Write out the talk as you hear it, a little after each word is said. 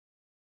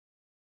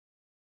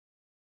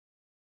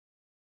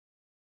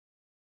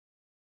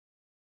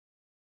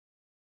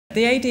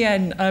The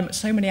ADN,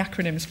 so many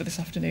acronyms for this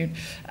afternoon,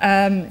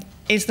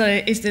 is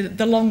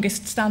the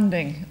longest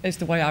standing, is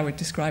the way I would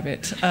describe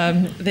it,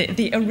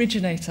 the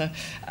originator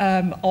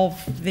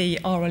of the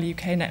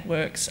RLUK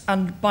networks.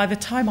 And by the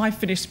time I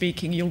finish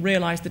speaking, you'll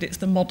realise that it's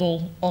the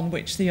model on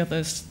which the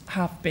others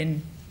have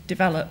been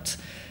developed.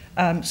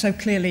 So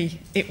clearly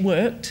it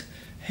worked.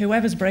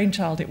 Whoever's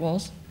brainchild it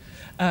was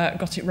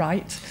got it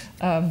right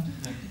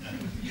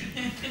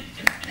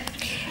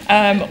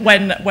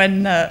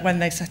when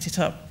they set it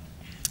up.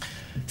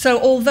 So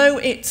although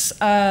it's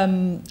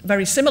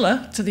very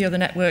similar to the other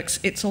networks,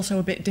 it's also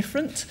a bit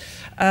different.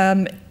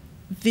 The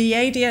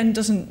ADN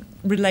doesn't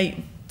relate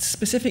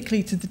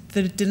specifically to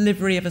the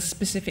delivery of a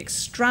specific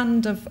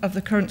strand of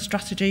the current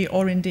strategy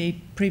or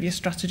indeed previous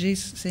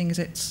strategies, seeing as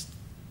it's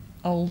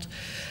old.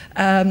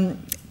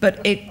 But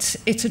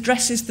it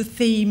addresses the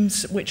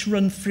themes which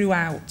run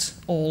throughout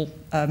all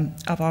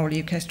of our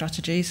RLUK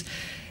strategies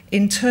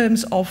in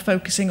terms of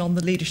focusing on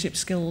the leadership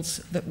skills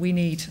that we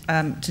need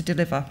to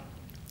deliver.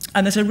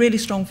 And there's a really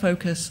strong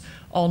focus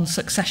on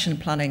succession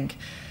planning.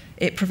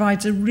 It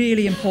provides a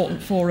really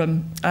important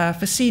forum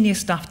for senior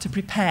staff to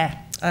prepare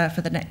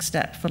for the next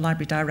step for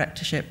library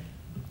directorship.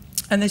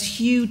 And there's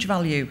huge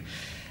value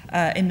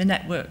in the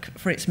network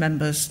for its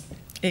members.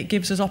 It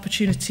gives us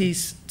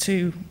opportunities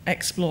to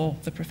explore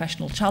the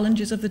professional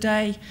challenges of the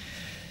day,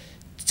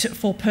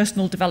 for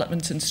personal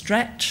development and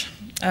stretch.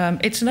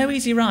 It's no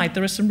easy ride.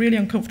 There are some really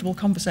uncomfortable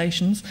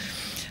conversations,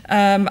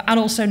 and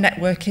also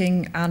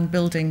networking and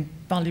building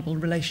valuable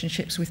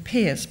relationships with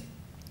peers.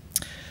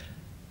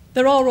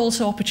 There are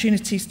also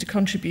opportunities to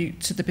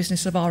contribute to the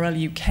business of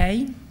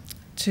RLUK,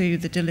 to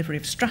the delivery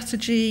of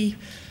strategy,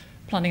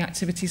 planning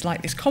activities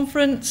like this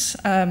conference,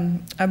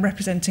 and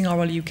representing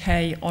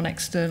RLUK on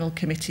external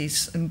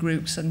committees and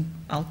groups, and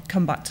I'll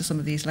come back to some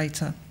of these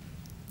later.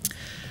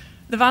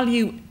 The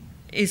value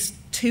is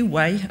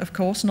two-way, of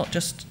course, not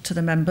just to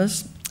the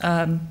members.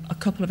 A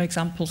couple of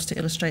examples to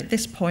illustrate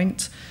this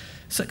point.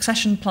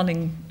 Succession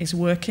planning is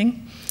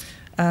working.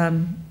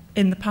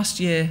 In the past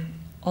year,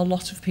 a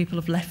lot of people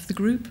have left the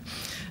group,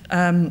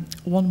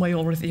 one way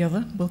or the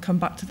other. We'll come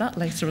back to that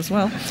later as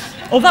well.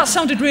 Oh, that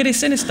sounded really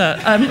sinister.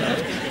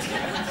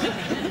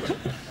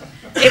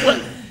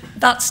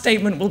 That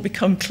statement will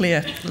become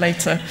clear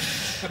later.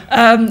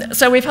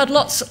 So we've had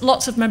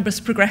lots of members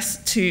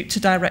progress to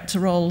director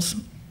roles.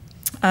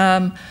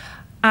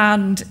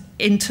 And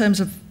in terms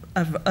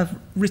of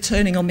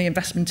returning on the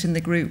investment in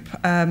the group,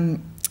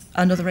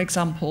 another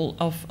example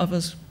of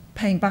us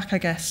paying back, I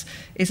guess,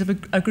 is of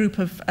a group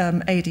of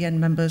ADN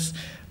members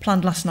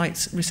planned last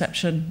night's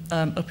reception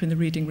up in the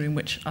reading room,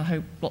 which I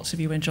hope lots of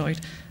you enjoyed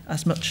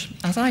as much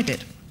as I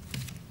did.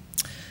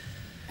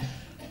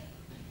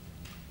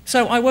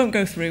 So I won't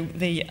go through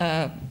the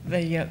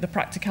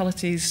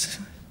practicalities.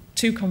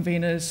 2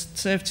 conveners,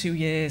 serve 2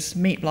 years,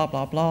 meet blah,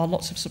 blah, blah,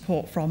 lots of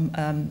support from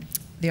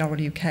the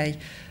RLUK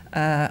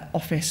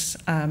office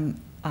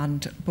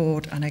and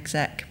board and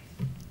exec.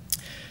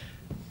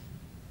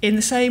 In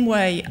the same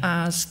way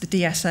as the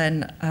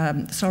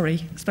DSN,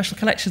 Special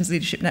Collections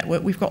Leadership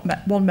Network, we've got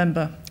 1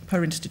 member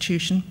per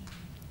institution.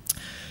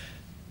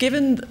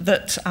 Given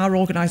that our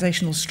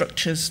organisational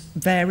structures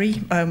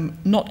vary,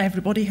 not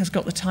everybody has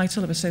got the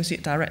title of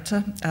Associate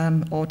Director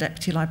or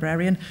Deputy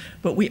Librarian,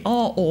 but we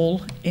are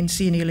all in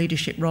senior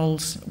leadership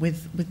roles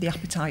with the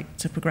appetite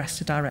to progress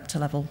to director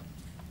level.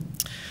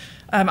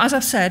 As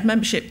I've said,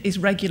 membership is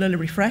regularly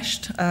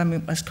refreshed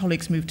as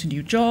colleagues move to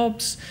new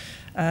jobs,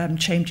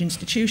 change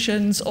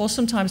institutions, or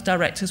sometimes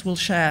directors will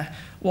share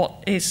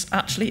what is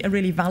actually a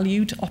really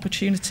valued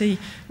opportunity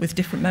with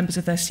different members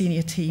of their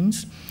senior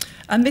teams.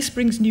 And this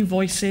brings new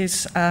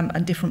voices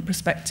and different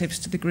perspectives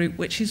to the group,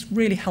 which is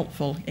really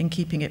helpful in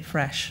keeping it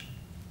fresh.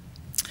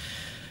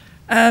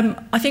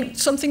 I think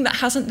something that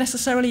hasn't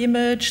necessarily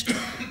emerged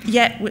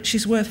yet, which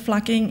is worth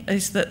flagging,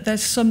 is that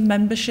there's some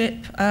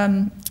membership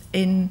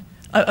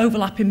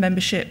overlapping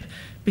membership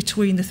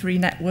between the 3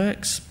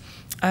 networks.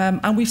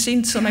 And we've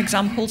seen some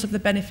examples of the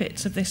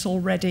benefits of this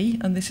already,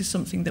 and this is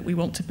something that we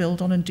want to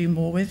build on and do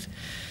more with.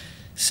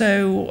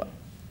 So,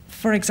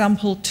 for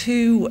example,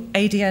 2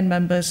 ADN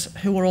members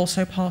who are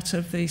also part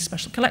of the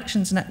Special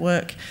Collections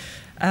Network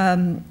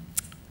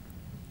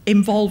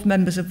involve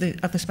members of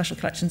the Special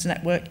Collections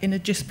Network in a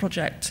GIST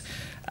project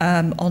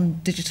on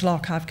digital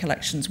archive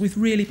collections with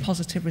really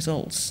positive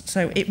results.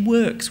 So it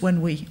works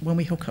when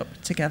we hook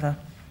up together.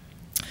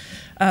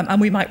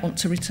 And we might want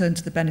to return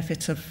to the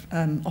benefit of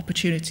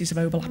opportunities of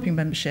overlapping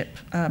membership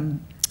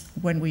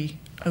when we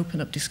open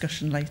up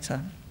discussion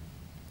later.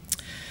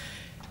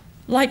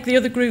 Like the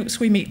other groups,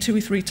 we meet 2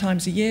 or 3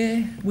 times a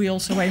year. We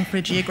also aim for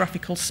a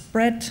geographical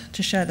spread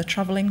to share the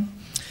travelling.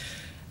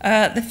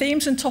 The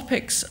themes and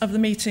topics of the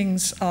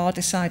meetings are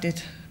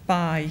decided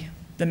by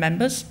the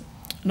members,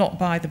 not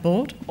by the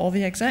board or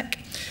the exec,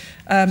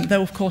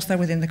 though of course they're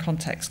within the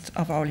context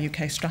of our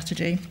UK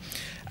strategy.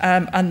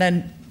 And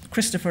then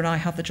Christopher and I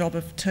have the job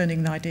of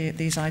turning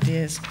these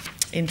ideas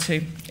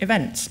into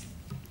events.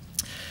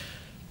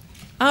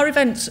 Our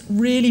events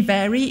really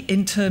vary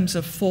in terms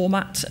of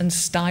format and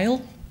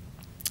style.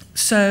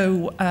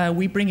 So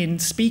we bring in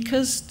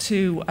speakers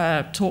to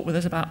talk with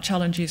us about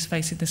challenges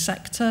facing the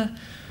sector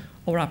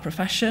or our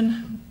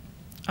profession.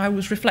 I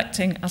was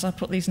reflecting as I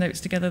put these notes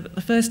together that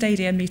the first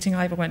ADN meeting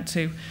I ever went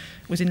to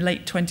was in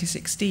late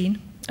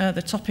 2016.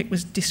 The topic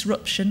was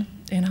disruption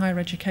in higher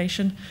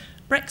education.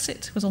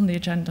 Brexit was on the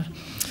agenda.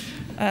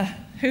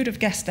 Who'd have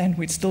guessed then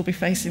we'd still be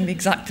facing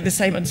exactly the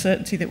same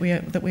uncertainty that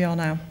we are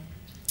now?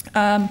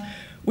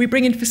 We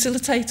bring in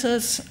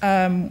facilitators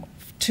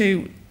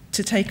to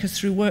take us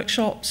through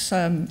workshops,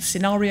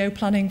 scenario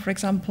planning, for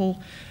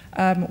example,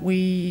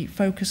 we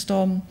focused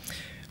on.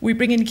 We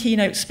bring in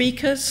keynote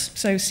speakers,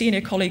 so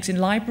senior colleagues in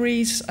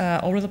libraries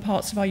or other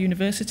parts of our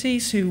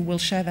universities who will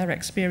share their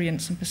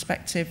experience and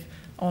perspective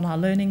on our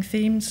learning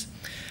themes.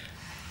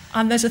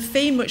 And there's a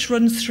theme which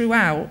runs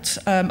throughout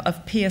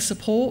of peer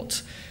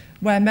support,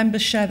 where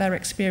members share their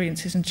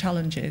experiences and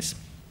challenges.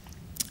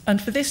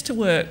 And for this to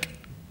work,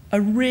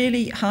 a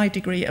really high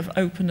degree of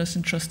openness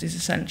and trust is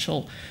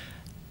essential.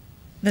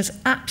 There's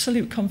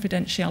absolute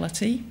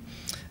confidentiality,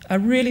 a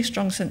really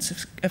strong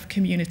sense of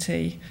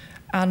community,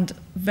 and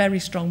very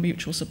strong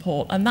mutual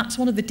support. And that's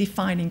one of the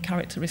defining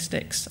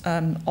characteristics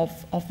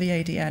of the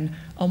ADN,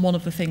 and one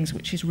of the things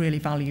which is really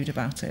valued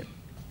about it.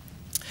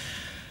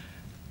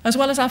 As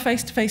well as our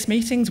face-to-face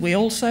meetings, we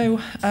also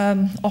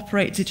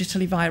operate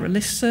digitally via a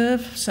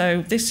listserv.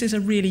 So this is a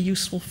really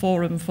useful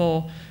forum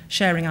for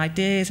sharing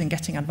ideas and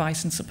getting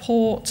advice and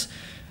support.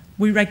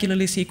 We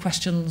regularly see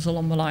questions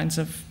along the lines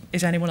of,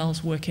 is anyone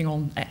else working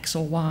on X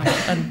or Y?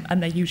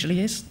 And there usually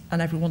is,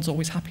 and everyone's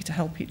always happy to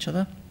help each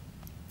other.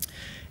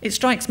 It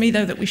strikes me,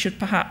 though, that we should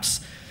perhaps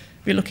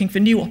be looking for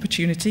new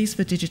opportunities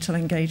for digital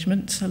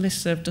engagement. A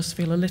listserv does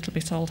feel a little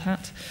bit old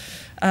hat.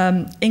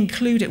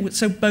 Include it,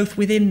 so both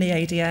within the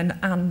ADN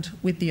and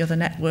with the other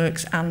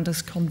networks and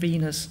as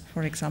conveners,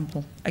 for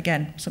example.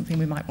 Again, something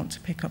we might want to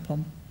pick up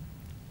on.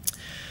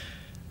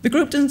 The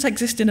group doesn't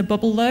exist in a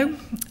bubble, though,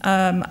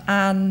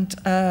 and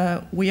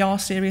we are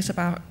serious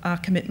about our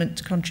commitment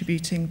to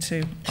contributing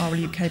to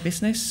RLUK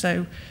business.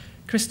 So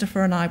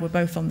Christopher and I were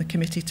both on the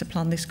committee to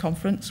plan this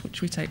conference,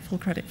 which we take full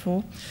credit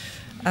for.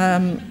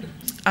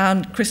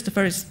 And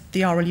Christopher is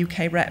the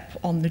RLUK rep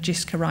on the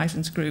GISC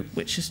Horizons group,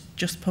 which has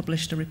just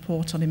published a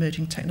report on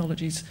emerging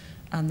technologies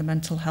and the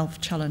mental health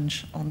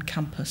challenge on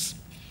campus.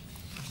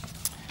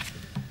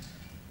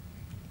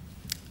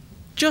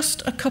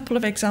 Just a couple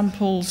of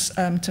examples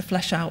to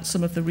flesh out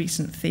some of the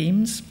recent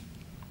themes.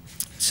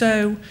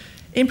 So,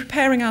 in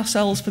preparing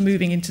ourselves for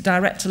moving into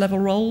director level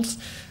roles,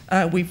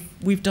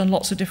 we've done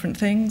lots of different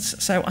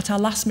things. So at our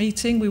last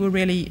meeting, we were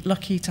really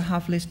lucky to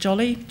have Liz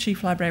Jolly,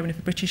 Chief Librarian of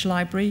the British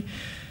Library,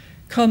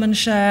 come and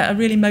share a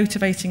really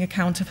motivating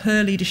account of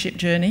her leadership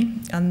journey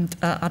and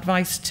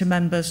advice to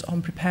members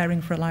on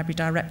preparing for a library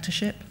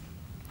directorship.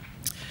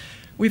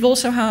 We've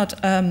also had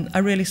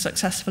a really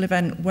successful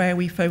event where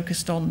we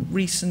focused on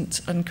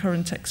recent and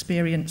current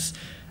experience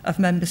of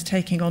members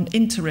taking on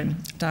interim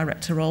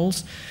director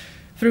roles,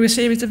 through a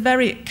series of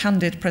very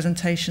candid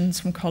presentations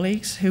from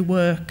colleagues who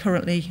were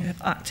currently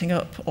acting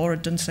up or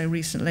had done so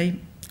recently,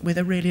 with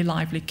a really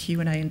lively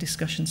Q&A and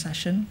discussion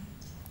session.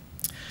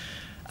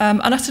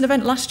 And at an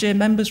event last year,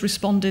 members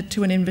responded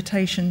to an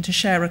invitation to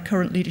share a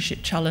current leadership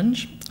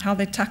challenge, how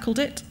they tackled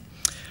it,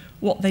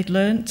 what they'd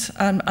learnt,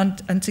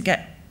 and to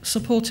get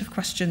supportive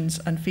questions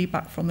and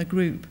feedback from the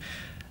group.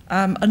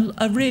 And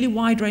a really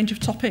wide range of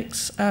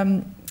topics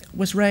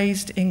was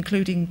raised,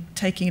 including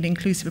taking an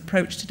inclusive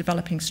approach to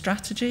developing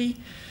strategy,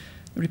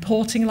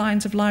 reporting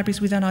lines of libraries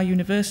within our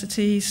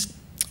universities,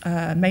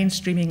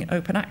 mainstreaming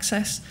open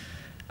access,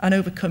 and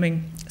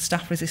overcoming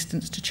staff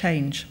resistance to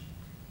change.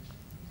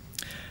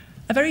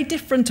 A very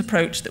different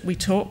approach that we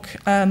took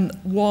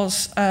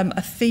was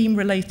a theme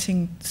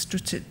relating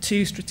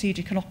to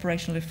strategic and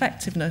operational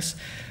effectiveness,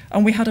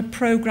 and we had a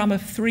programme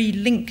of 3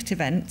 linked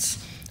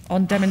events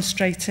on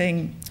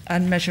demonstrating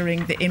and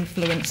measuring the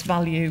influence,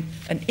 value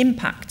and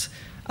impact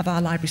of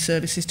our library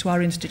services to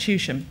our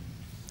institution.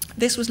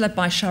 This was led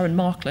by Sharon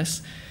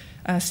Markless,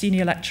 a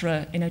senior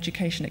lecturer in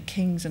education at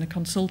King's and a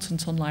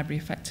consultant on library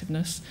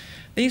effectiveness.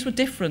 These were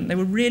different. They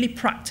were really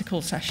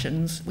practical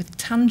sessions with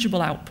tangible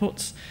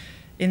outputs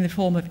in the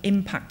form of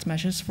impact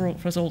measures for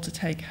us all to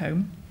take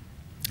home.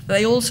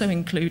 They also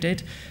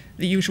included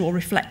the usual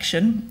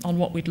reflection on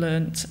what we'd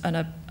learnt and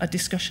a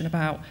discussion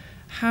about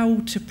how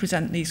to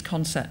present these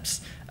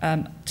concepts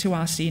to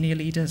our senior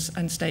leaders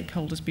and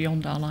stakeholders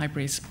beyond our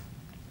libraries.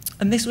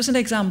 And this was an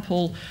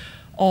example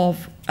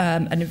of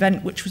an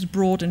event which was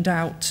broadened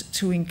out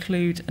to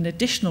include an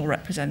additional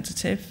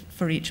representative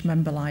for each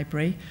member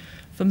library.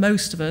 For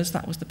most of us,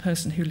 that was the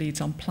person who leads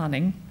on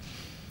planning.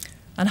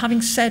 And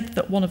having said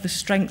that one of the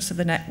strengths of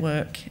the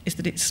network is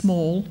that it's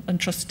small and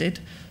trusted,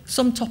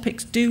 some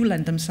topics do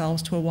lend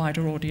themselves to a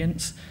wider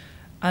audience,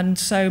 and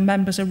so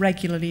members are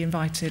regularly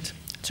invited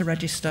to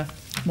register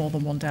more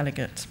than one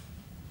delegate.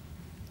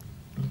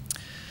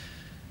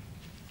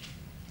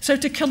 So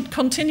to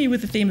continue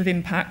with the theme of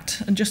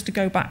impact, and just to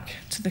go back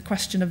to the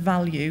question of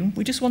value,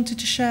 we just wanted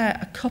to share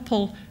a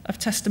couple of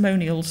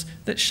testimonials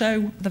that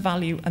show the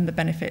value and the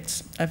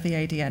benefits of the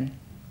ADN.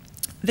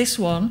 This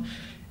one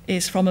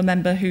is from a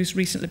member who's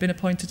recently been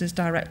appointed as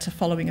director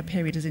following a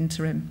period as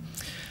interim.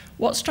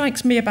 What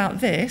strikes me about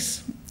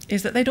this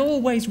is that they'd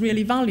always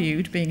really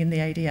valued being in the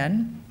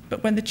ADN,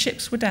 but when the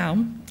chips were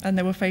down and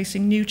they were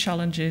facing new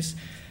challenges,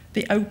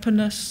 the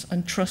openness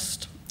and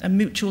trust and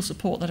mutual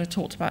support that I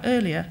talked about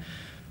earlier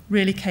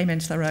really came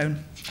into their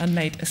own and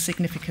made a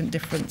significant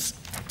difference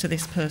to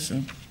this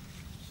person.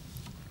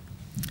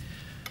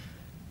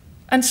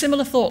 And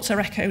similar thoughts are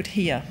echoed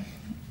here.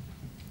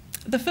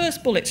 The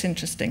first bullet's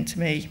interesting to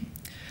me.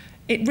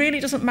 It really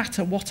doesn't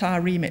matter what our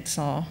remits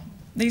are.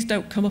 These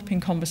don't come up in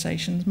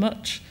conversations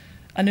much.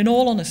 And in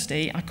all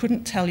honesty, I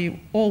couldn't tell you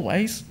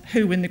always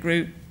who in the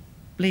group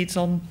leads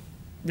on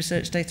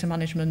research data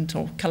management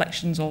or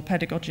collections or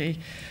pedagogy.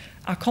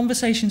 Our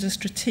conversations are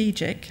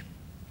strategic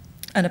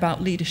and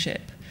about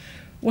leadership.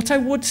 What I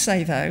would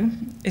say, though,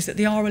 is that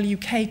the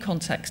RLUK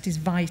context is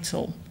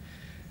vital.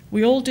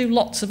 We all do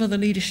lots of other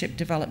leadership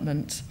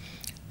development.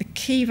 The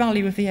key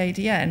value of the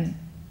ADN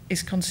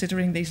is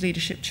considering these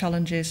leadership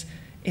challenges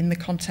in the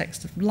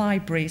context of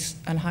libraries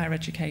and higher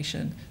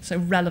education. So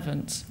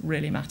relevance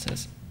really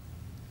matters.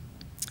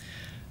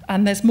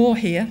 And there's more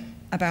here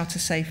about a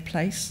safe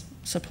place,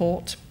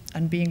 support,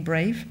 and being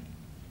brave.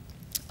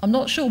 I'm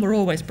not sure we're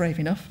always brave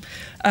enough.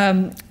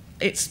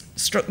 It's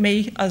struck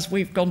me as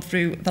we've gone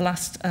through the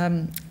last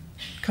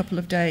couple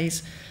of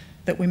days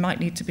that we might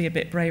need to be a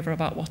bit braver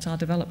about what our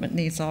development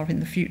needs are in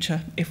the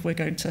future if we're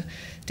going to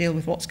deal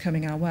with what's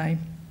coming our way.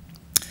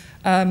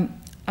 And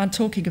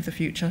talking of the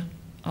future,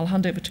 I'll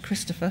hand over to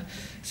Christopher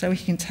so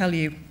he can tell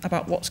you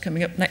about what's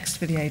coming up next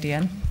for the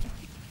ADN.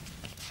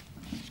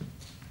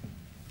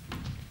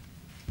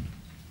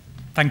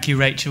 Thank you,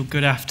 Rachel.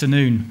 Good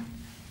afternoon.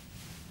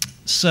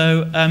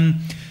 So,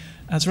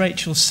 as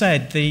Rachel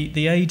said, the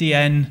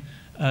ADN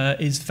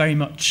is very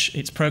much,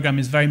 its programme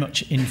is very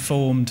much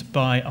informed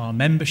by our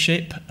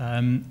membership,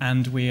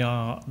 and we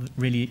are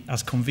really,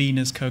 as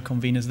conveners,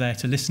 co-conveners, there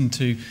to listen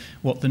to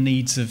what the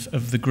needs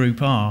of the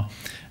group are.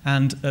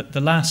 And at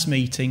the last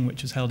meeting,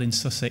 which was held in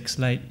Sussex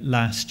late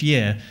last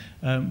year,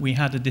 we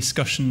had a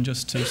discussion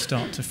just to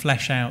start to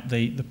flesh out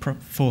the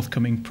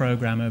forthcoming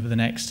programme over the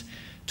next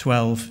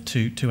 12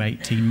 to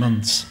 18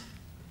 months.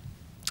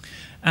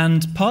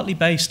 And partly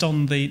based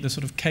on the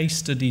sort of case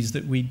studies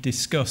that we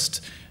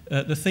discussed,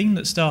 the thing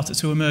that started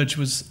to emerge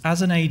was,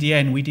 as an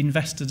ADN, we'd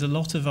invested a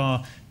lot of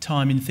our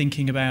time in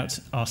thinking about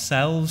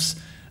ourselves,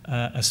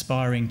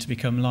 aspiring to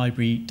become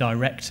library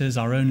directors,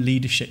 our own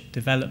leadership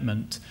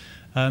development.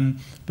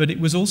 But it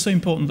was also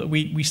important that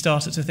we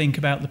started to think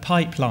about the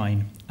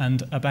pipeline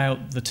and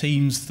about the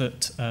teams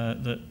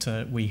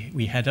that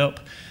we head up,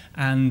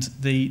 and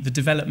the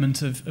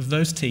development of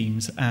those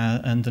teams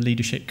and the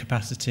leadership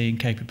capacity and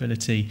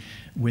capability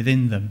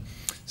within them.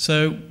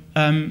 So,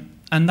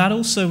 and that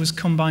also was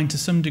combined to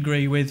some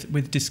degree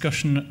with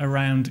discussion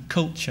around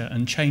culture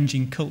and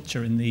changing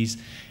culture in these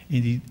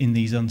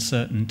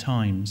uncertain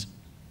times.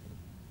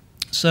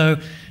 So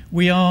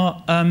we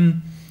are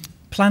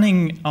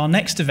planning our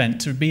next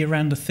event to be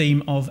around the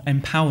theme of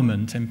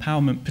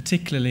empowerment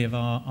particularly of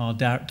our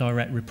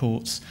direct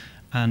reports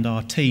and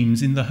our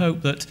teams, in the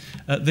hope that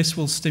this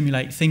will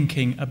stimulate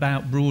thinking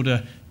about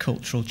broader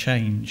cultural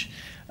change.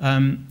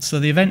 So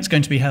the event's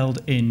going to be held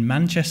in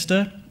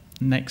Manchester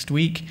next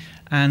week,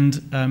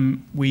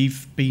 and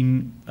we've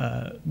been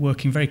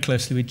working very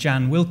closely with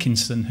Jan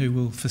Wilkinson, who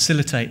will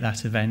facilitate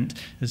that event.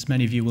 As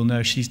many of you will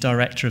know, she's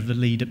director of the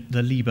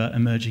LIBA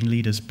Emerging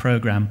Leaders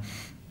Programme,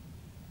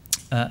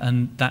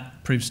 and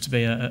that proves to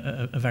be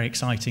a very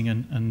exciting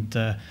and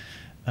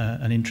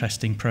an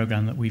interesting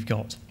programme that we've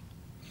got.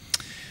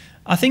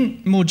 I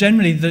think more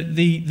generally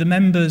the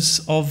members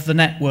of the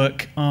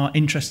network are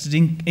interested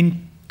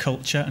in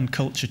culture and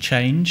culture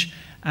change,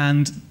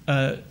 and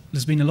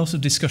there's been a lot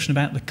of discussion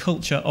about the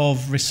culture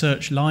of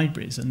research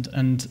libraries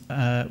and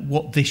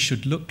what this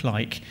should look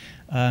like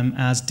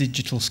as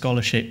digital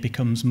scholarship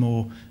becomes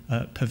more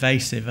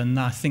pervasive, and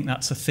I think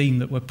that's a theme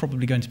that we're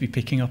probably going to be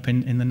picking up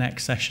in the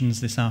next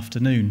sessions this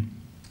afternoon.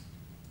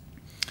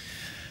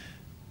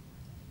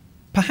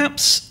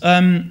 Perhaps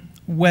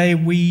where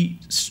we,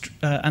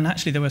 and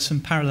actually there were some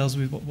parallels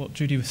with what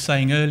Judy was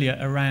saying earlier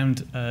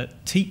around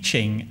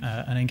teaching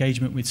and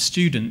engagement with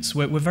students.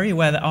 We're very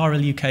aware that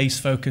RLUK's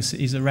focus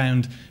is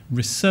around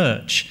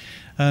research,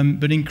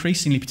 but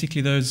increasingly,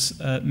 particularly those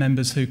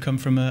members who come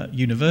from a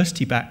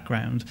university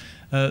background,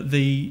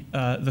 the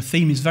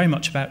theme is very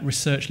much about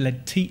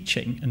research-led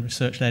teaching and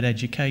research-led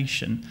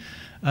education.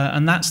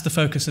 And that's the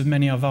focus of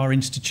many of our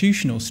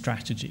institutional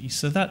strategies.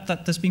 So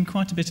that there's been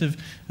quite a bit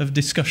of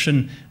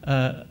discussion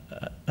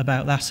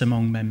about that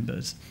among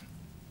members.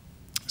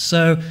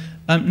 So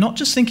not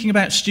just thinking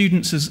about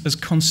students as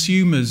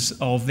consumers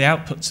of the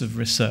outputs of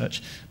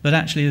research, but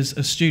actually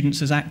as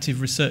students as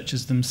active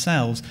researchers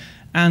themselves.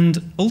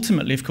 And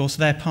ultimately, of course,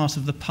 they're part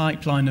of the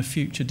pipeline of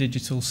future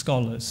digital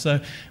scholars. So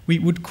we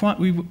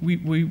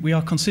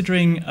are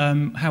considering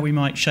how we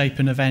might shape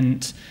an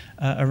event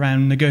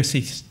around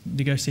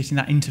negotiating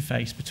that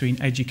interface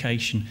between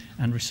education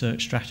and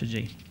research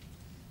strategy.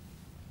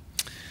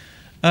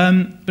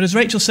 But as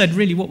Rachel said,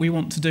 really what we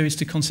want to do is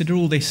to consider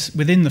all this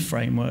within the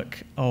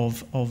framework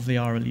of the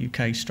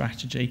RLUK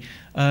strategy,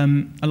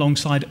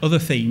 alongside other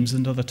themes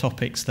and other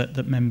topics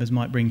that members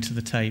might bring to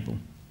the table.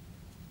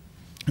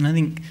 And I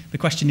think the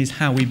question is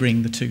how we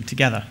bring the two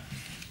together.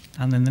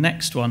 And then the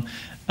next one.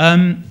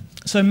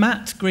 So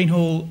Matt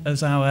Greenhall,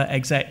 as our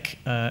exec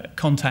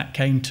contact,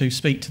 came to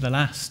speak to the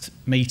last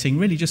meeting,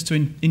 really just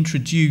to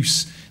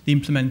introduce the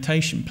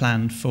implementation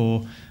plan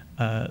for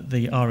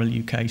the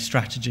RLUK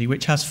strategy,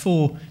 which has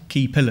 4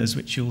 key pillars,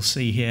 which you'll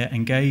see here: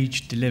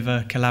 engage,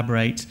 deliver,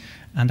 collaborate,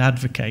 and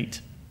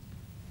advocate.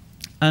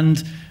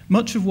 And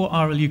much of what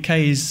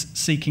RLUK is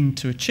seeking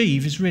to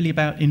achieve is really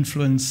about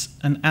influence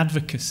and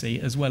advocacy,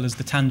 as well as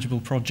the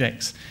tangible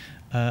projects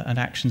and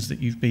actions that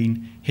you've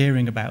been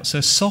hearing about.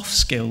 So soft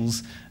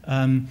skills,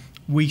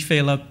 we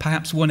feel, are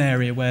perhaps one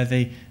area where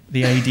the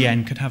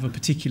ADN could have a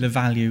particular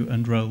value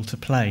and role to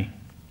play.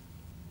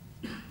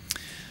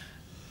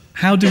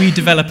 How do we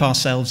develop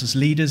ourselves as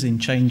leaders in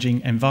changing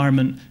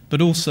environment,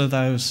 but also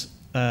those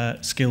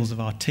skills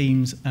of our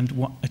teams,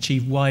 and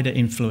achieve wider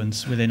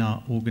influence within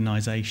our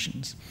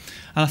organisations?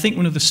 And I think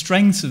one of the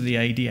strengths of the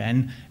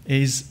ADN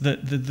is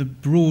that the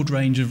broad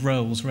range of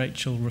roles,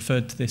 Rachel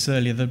referred to this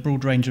earlier, the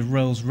broad range of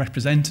roles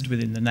represented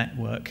within the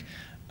network,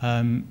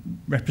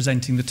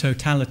 representing the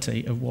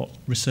totality of what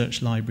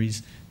research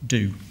libraries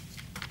do.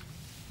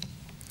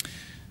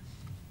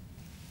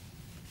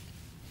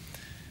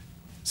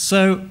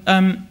 So,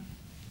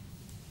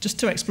 just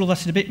to explore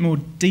that in a bit more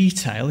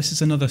detail, this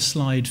is another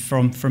slide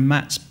from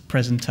Matt's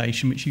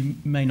presentation, which you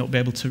may not be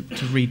able to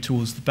read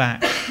towards the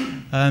back.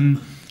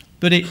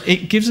 But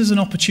it gives us an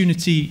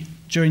opportunity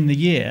during the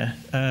year,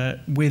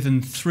 with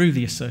and through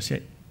the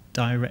Associate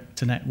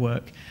Director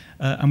Network,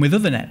 and with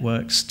other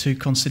networks, to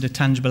consider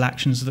tangible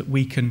actions that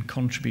we can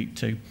contribute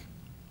to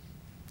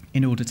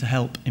in order to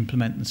help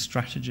implement the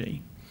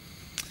strategy.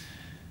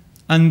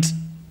 And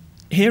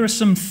here are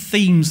some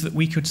themes that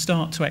we could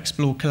start to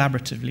explore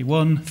collaboratively.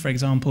 One, for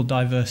example,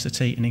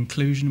 diversity and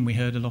inclusion. We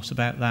heard a lot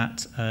about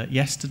that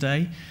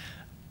yesterday.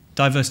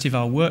 Diversity of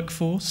our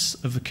workforce,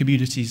 of the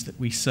communities that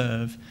we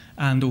serve,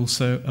 and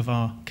also of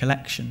our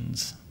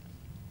collections.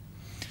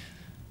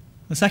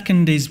 The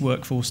second is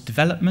workforce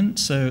development,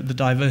 so the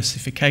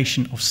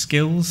diversification of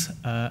skills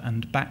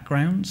and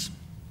backgrounds.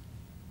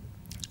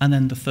 And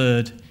then the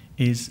third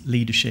is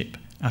leadership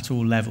at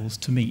all levels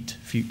to meet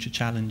future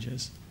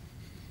challenges.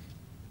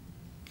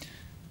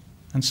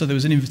 And so there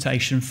was an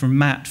invitation from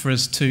Matt for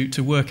us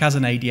to work as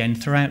an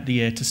ADN throughout the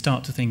year to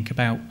start to think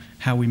about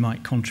how we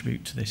might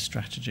contribute to this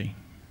strategy.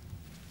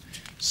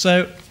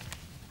 So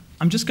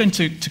I'm just going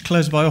to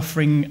close by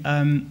offering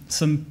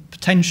some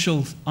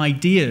potential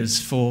ideas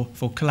for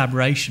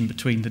collaboration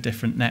between the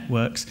different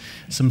networks,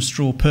 some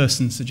straw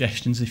person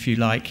suggestions, if you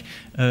like,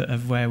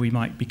 of where we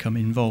might become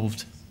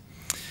involved.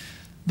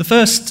 The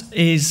first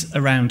is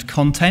around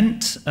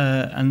content,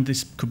 and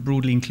this could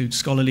broadly include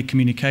scholarly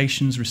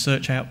communications,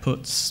 research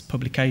outputs,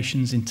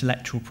 publications,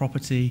 intellectual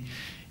property,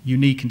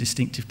 unique and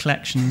distinctive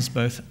collections,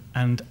 both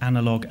and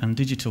analogue and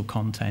digital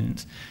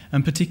content,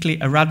 and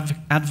particularly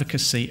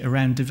advocacy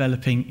around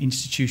developing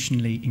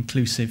institutionally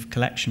inclusive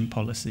collection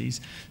policies,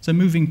 so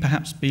moving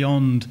perhaps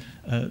beyond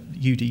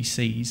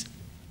UDCs.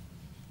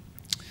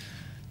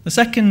 The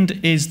second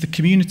is the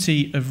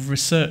community of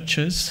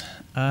researchers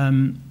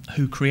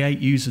who create,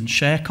 use and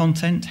share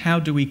content. How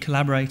do we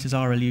collaborate as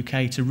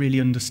RLUK to really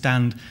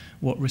understand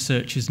what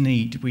researchers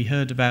need? We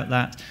heard about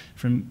that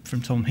from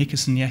Tom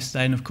Hickerson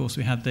yesterday, and of course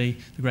we had the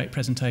great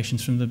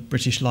presentations from the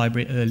British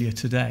Library earlier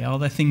today. Are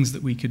there things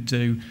that we could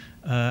do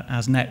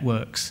as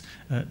networks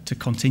to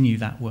continue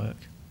that work?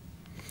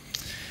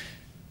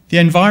 The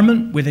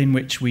environment within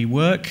which we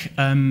work,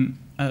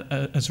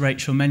 as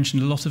Rachel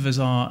mentioned, a lot of us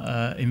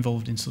are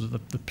involved in sort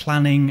of the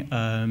planning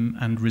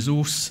and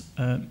resource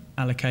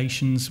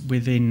allocations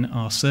within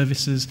our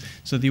services,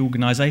 so the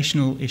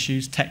organisational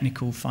issues,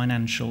 technical,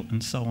 financial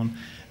and so on.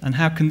 And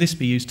how can this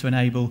be used to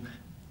enable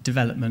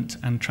development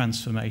and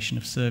transformation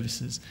of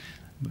services?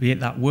 Be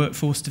it that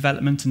workforce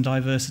development and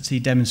diversity,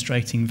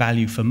 demonstrating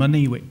value for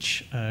money,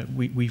 which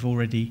we've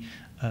already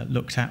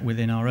looked at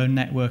within our own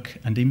network,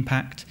 and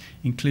impact,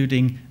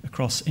 including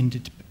across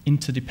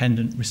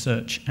interdependent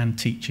research and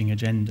teaching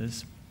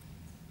agendas.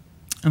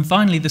 And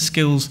finally, the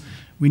skills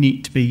we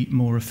need to be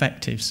more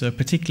effective. So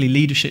particularly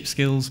leadership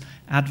skills,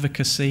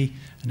 advocacy,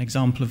 an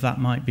example of that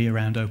might be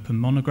around open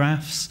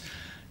monographs,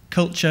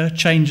 culture,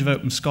 change of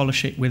open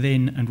scholarship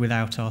within and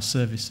without our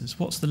services.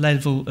 What's the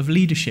level of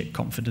leadership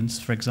confidence,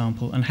 for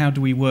example, and how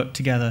do we work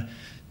together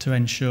to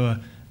ensure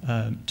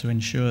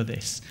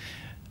this?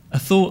 A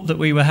thought that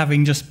we were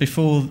having just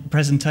before the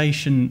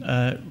presentation,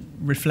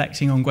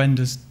 reflecting on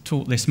Gwenda's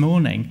talk this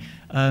morning,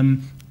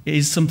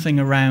 is something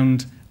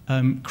around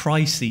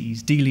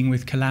crises, dealing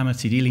with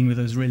calamity, dealing with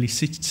those really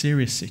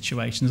serious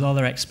situations. Are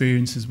there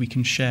experiences we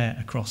can share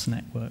across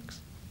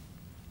networks?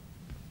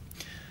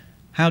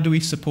 How do we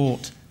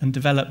support and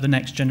develop the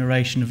next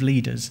generation of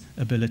leaders'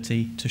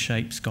 ability to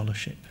shape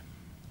scholarship?